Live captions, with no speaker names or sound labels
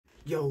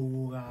Yo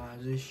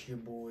guys, it's your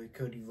boy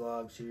Cody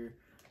Vlogs here.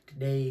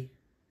 Today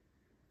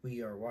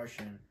we are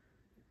watching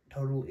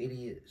total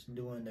idiots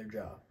doing their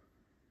job.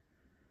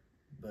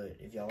 But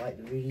if y'all like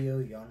the video,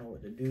 y'all know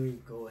what to do.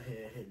 Go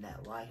ahead, hit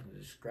that like and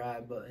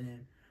subscribe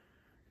button.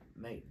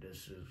 Make the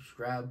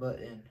subscribe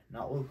button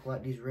not look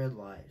like these red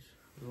lights.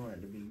 We want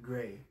it to be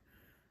gray,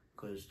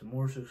 because the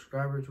more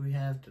subscribers we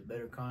have, the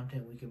better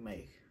content we can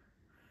make.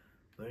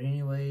 But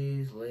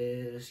anyways,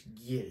 let's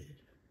get it.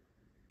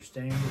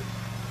 Standard.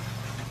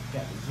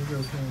 Got the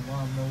 0-turn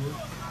lawnmower.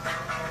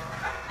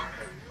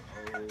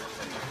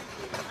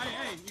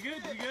 Hey, you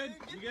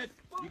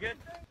good?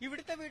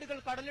 ഇവിടുത്തെ വീടുകൾ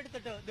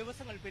കടലെടുത്തിട്ട്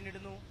ദിവസങ്ങൾ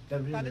പിന്നിടുന്നു.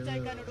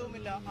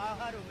 തലചായ്ക്കാനിടവുമില്ല,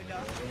 ആഹാരവുമില്ല.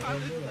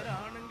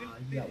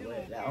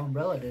 That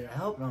umbrella didn't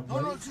help no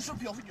more. No, c'est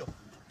champion, video.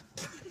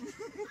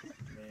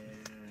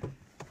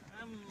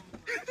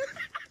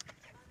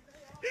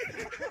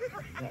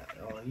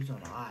 Oh, he's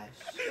on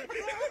ice.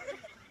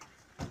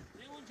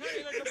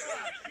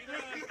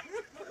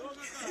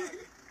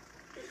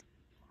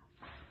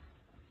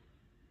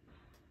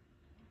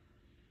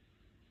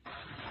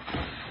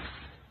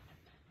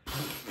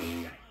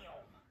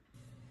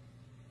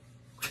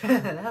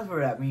 That's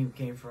where that meme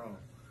came from.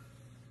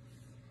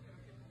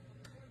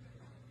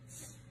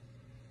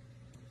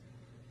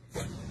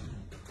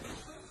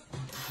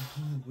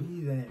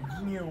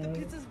 The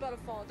pizza's about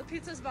to fall. The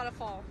pizza's about to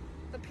fall.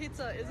 The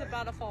pizza is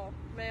about to fall,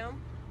 ma'am.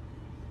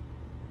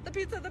 The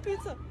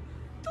pizza.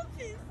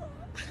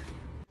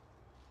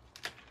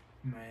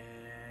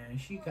 Man,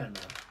 she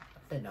kinda, I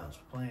think that was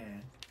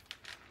planned.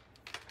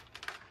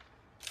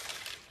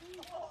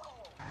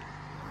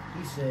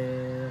 He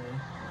said,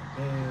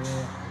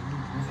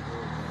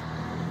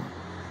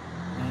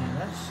 man,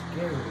 that's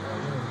scary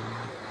right there.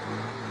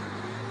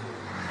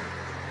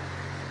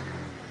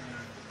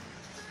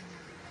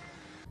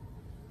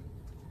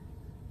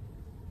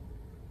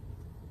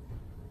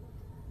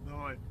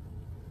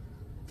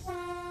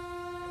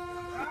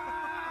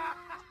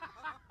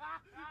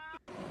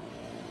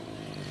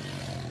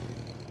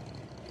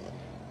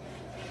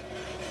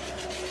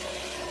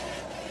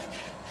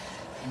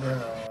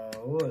 Bro,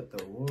 what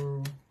the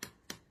world?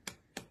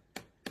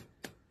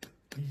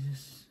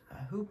 Jesus,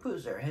 who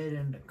puts their head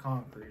into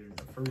concrete in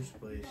the first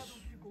place?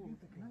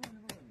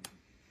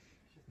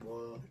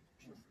 Well,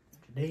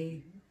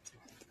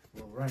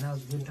 right now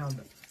is a good time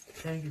to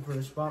thank you for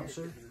the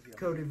sponsor,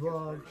 Cody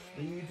Vlogs,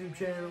 the YouTube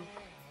channel.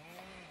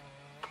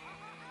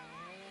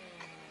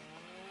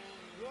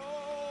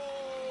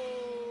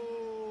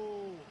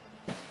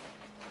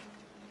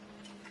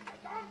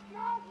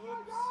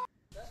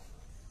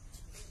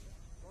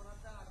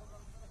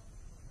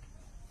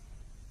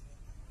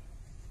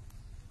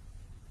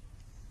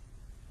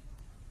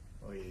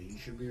 Oh yeah, you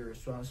should be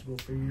responsible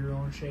for your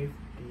own safety.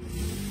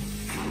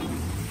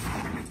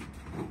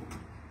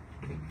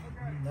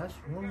 That's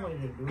one way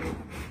to do it.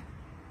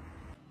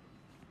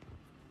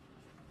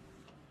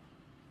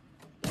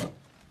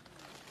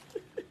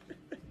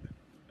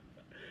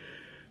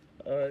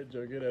 Alright,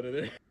 Joe, get out of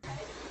there.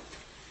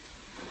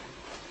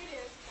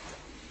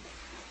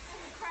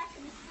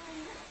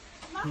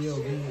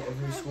 POV,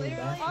 every school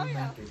bathroom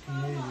after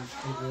teenagers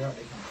figure out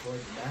they can afford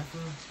the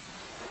bathroom.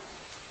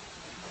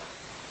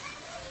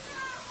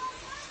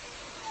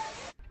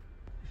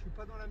 Je suis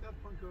pas dans la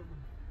merde.com.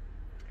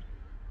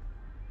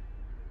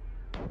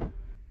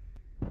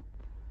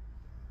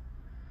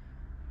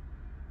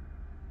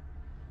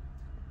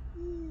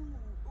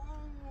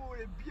 Oh,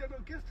 elle est bien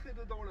encastrée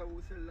dedans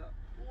là-haut, celle-là.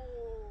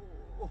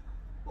 Oh,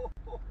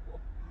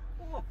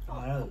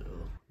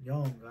 Yo,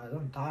 guys,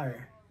 I'm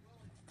tired.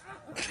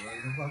 It's a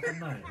fucking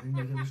night. I'm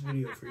making this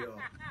video for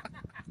y'all.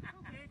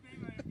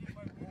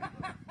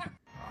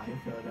 I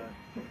feel that.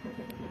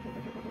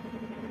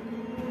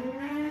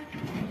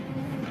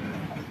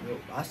 Yo,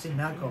 I seen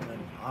that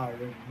coming. I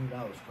already knew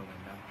that was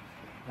coming now.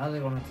 Now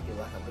they're gonna have to get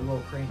like a big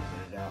old crane to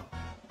get it out.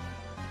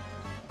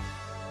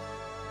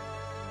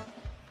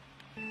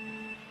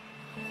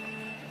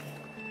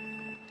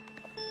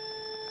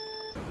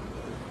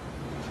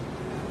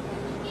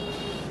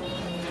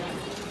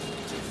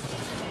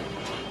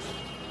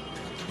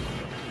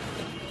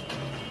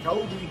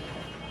 Kobe.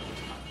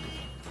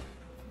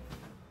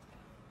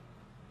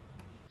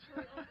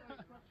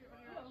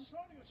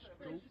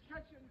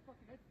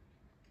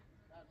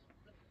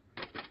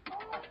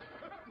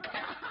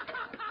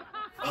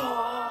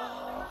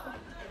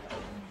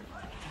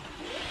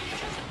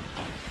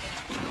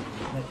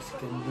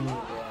 Mexican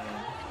bull ride.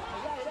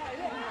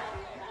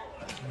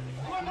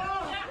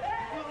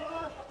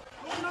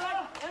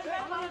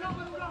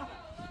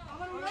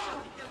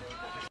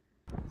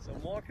 So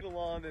I'm walking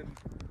along and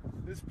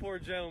this poor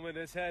gentleman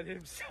has had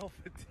himself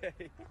a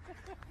day.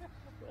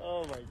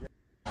 Oh my god.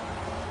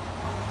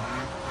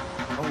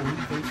 Oh, we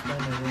face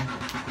planted in.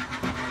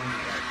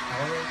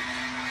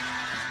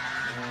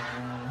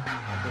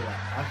 I feel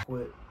like I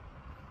quit.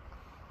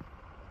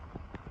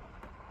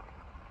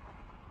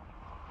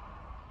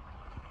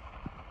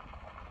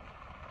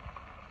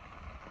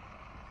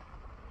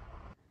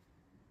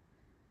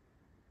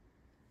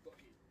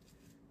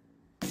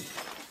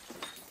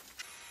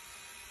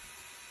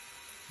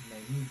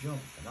 me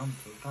jump, and I'm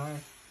so tired.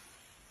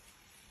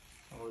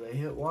 Oh, they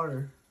hit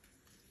water.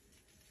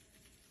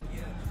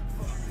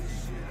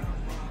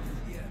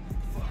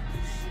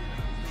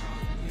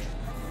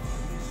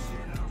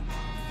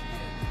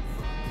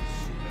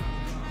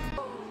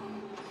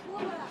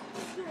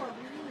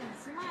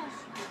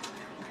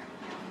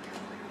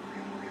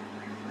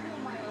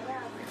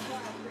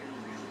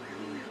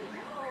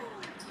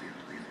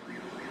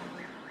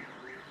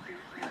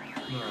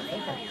 No, I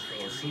think I just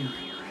fell asleep.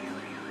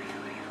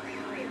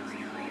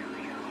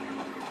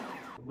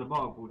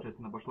 Добавок,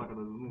 получается, она пошла,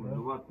 когда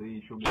сдуваться и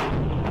еще больше.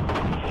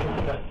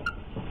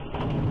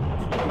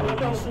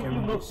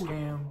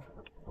 Scam.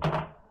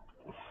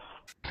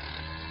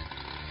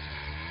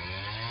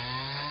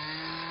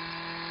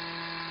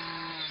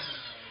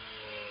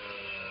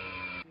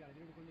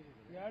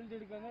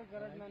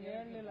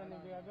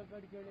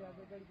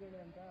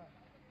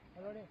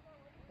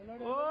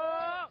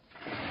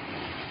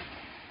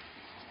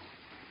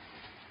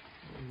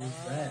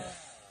 What's that?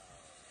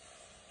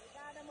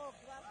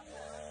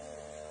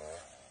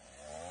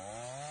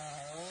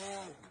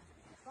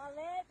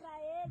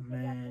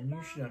 Man,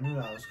 you should have knew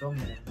I was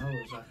coming. That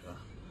was like a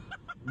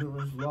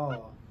newest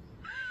law.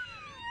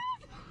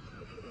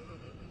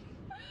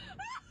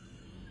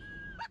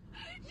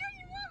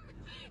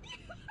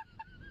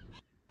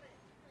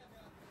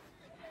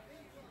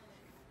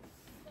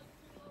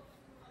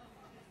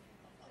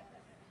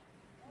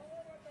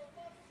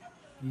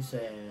 He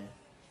said,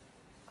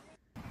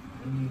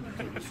 we need to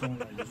take this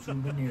home as a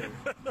souvenir.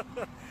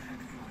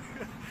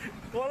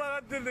 والله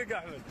ادلك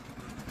احمد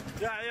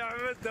يا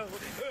عمده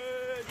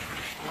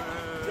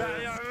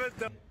يا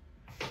عمده.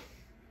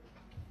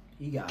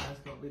 He got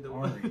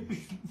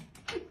orange.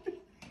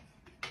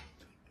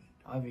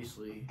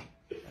 Obviously,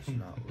 that's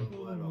not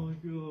little at all.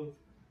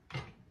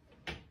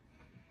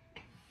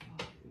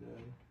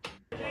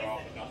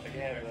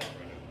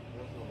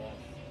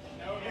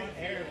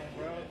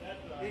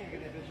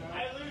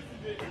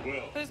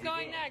 Who's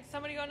going next?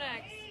 Somebody go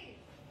next.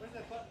 Where's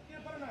that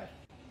butter knife?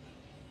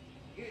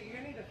 You're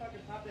gonna need to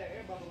fucking pop that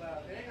air bubble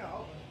out. It ain't gonna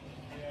open.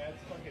 Yeah,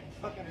 it's fucking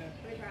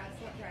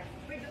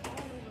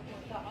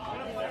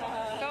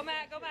Go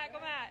Matt, go Matt, go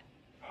Matt.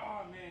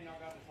 Oh man, y'all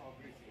got this all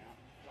greasy now.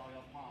 All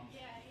y'all palms.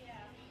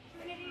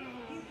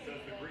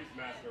 Says the grease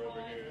master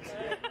over here.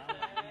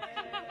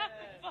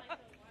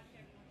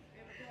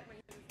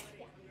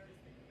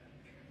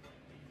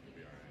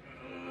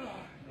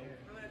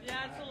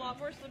 Yeah, it's a lot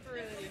more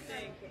slippery than you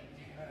think.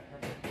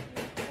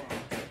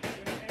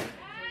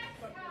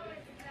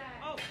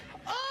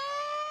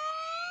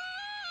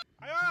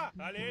 Ahí va,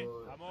 dale,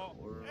 vamos.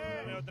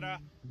 Dale otra.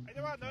 Ahí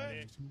te mando,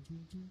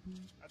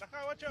 Atajá,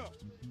 guacho.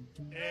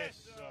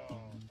 Eso.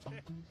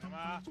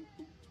 Nomás.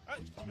 Ay,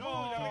 no,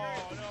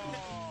 no.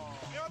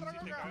 Me otra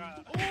coca.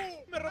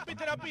 Me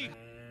rompiste la pija.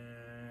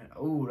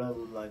 Oh, that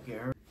looked like it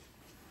hurt.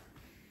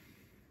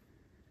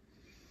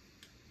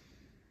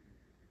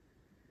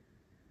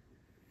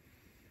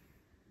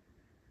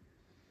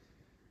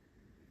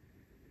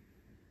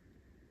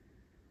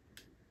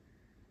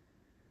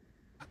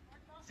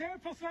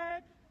 Sample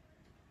slab.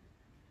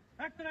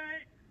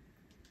 Activate.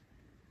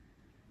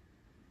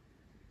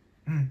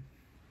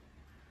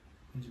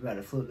 He's about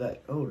to flip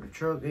that. Oh, the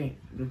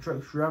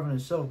truck's driving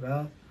itself,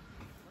 guys.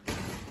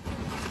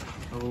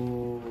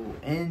 Oh,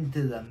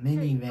 into the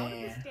minivan. Out of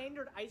the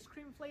standard ice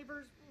cream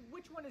flavors,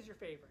 which one is your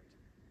favorite?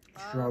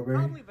 Strawberry.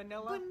 Probably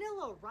vanilla.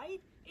 Vanilla,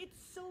 right? It's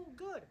so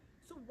good.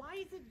 So why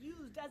is it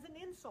used as an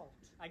insult?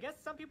 I guess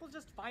some people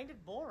just find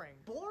it boring.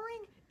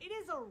 Boring? It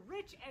is a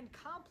rich and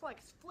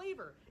complex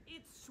flavor.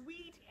 It's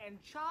sweet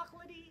and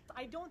chocolatey.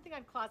 I don't think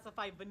I'd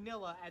classify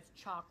vanilla as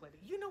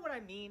chocolatey. You know what I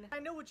mean? I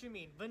know what you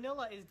mean.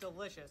 Vanilla is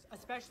delicious,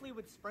 especially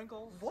with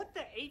sprinkles. What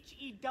the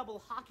H-E double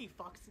hockey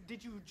fucks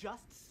did you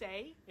just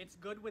say? It's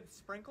good with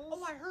sprinkles?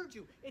 Oh, I heard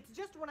you. It's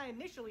just when I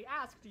initially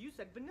asked, you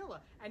said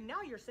vanilla. And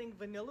now you're saying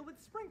vanilla with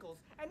sprinkles.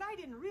 And I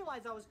didn't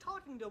realize I was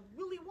talking to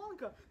Willy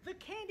Wonka, the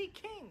Candy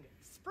King.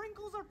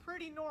 Sprinkles are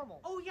pretty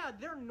normal. Oh yeah,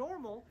 they're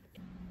normal.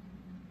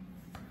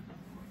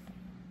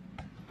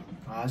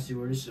 Oh, I see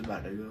where this is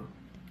about to go.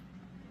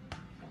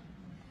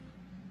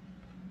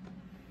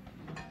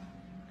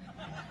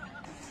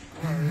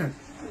 And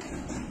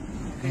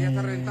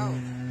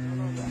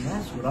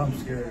that's what I'm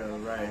scared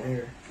of right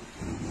here.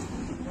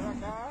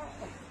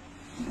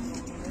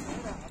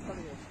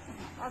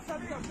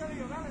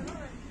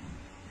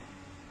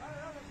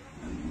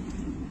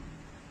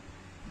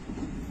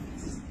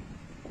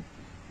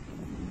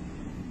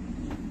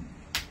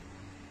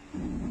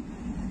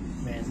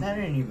 Man, that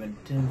ain't even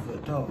 10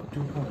 foot tall.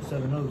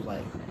 2.70 is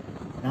like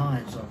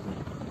 9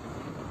 something.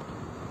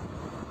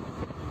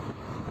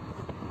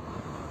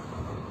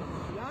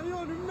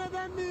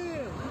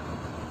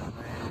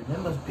 Man, they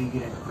must be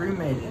getting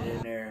cremated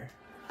in there.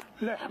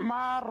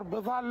 الحمار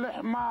بظل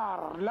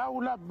حمار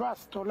لو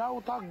لبسته لو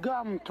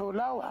طقمته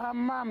لو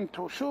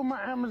حممته شو ما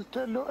عملت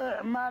له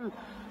اعمل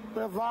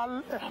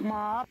بظل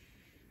حمار.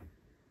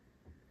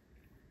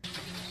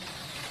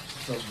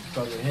 So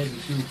probably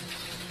heavy too.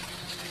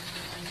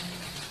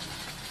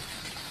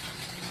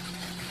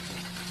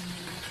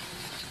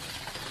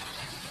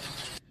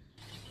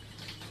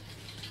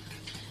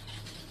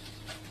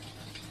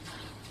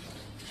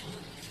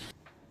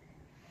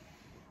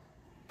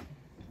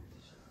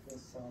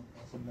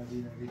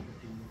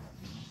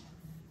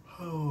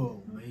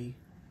 Oh, me.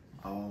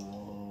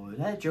 Oh, is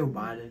that Joe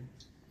Biden?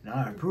 And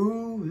I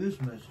approve this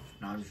message.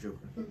 No, I'm just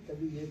joking.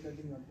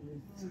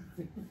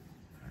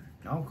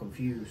 I'm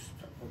confused.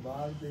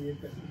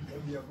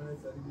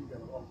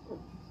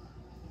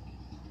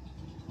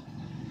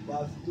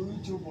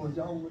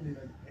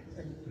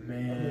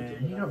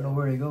 Man, you don't know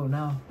where to go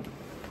now.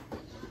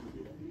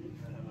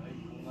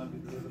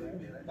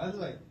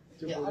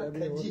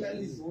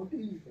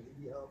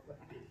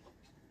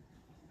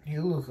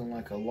 You're looking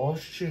like a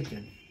lost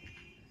chicken.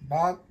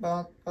 Bok,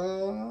 bok,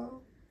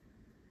 bok.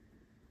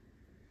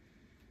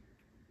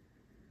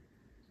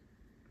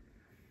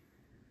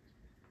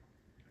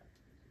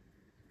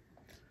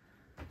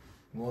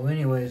 Well,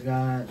 anyways,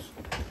 guys,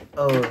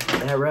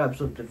 that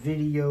wraps up the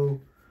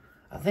video.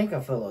 I think I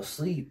fell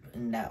asleep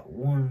in that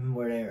one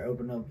where they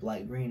opened up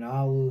like green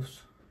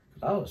olives.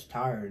 I was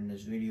tired in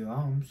this video.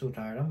 I'm so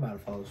tired. I'm about to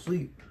fall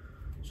asleep.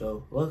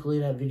 So luckily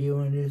that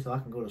video ended, so I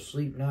can go to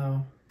sleep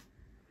now.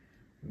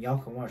 Y'all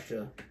can watch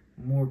the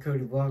more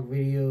Cody Vlog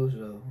videos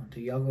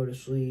until y'all go to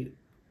sleep.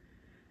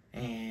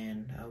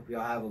 And I hope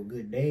y'all have a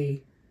good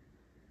day.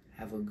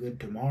 Have a good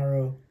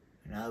tomorrow.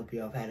 And I hope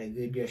y'all have had a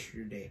good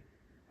yesterday.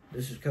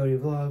 This is Cody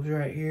Vlogs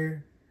right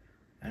here.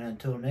 And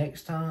until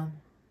next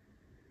time,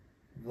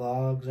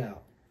 Vlogs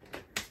out.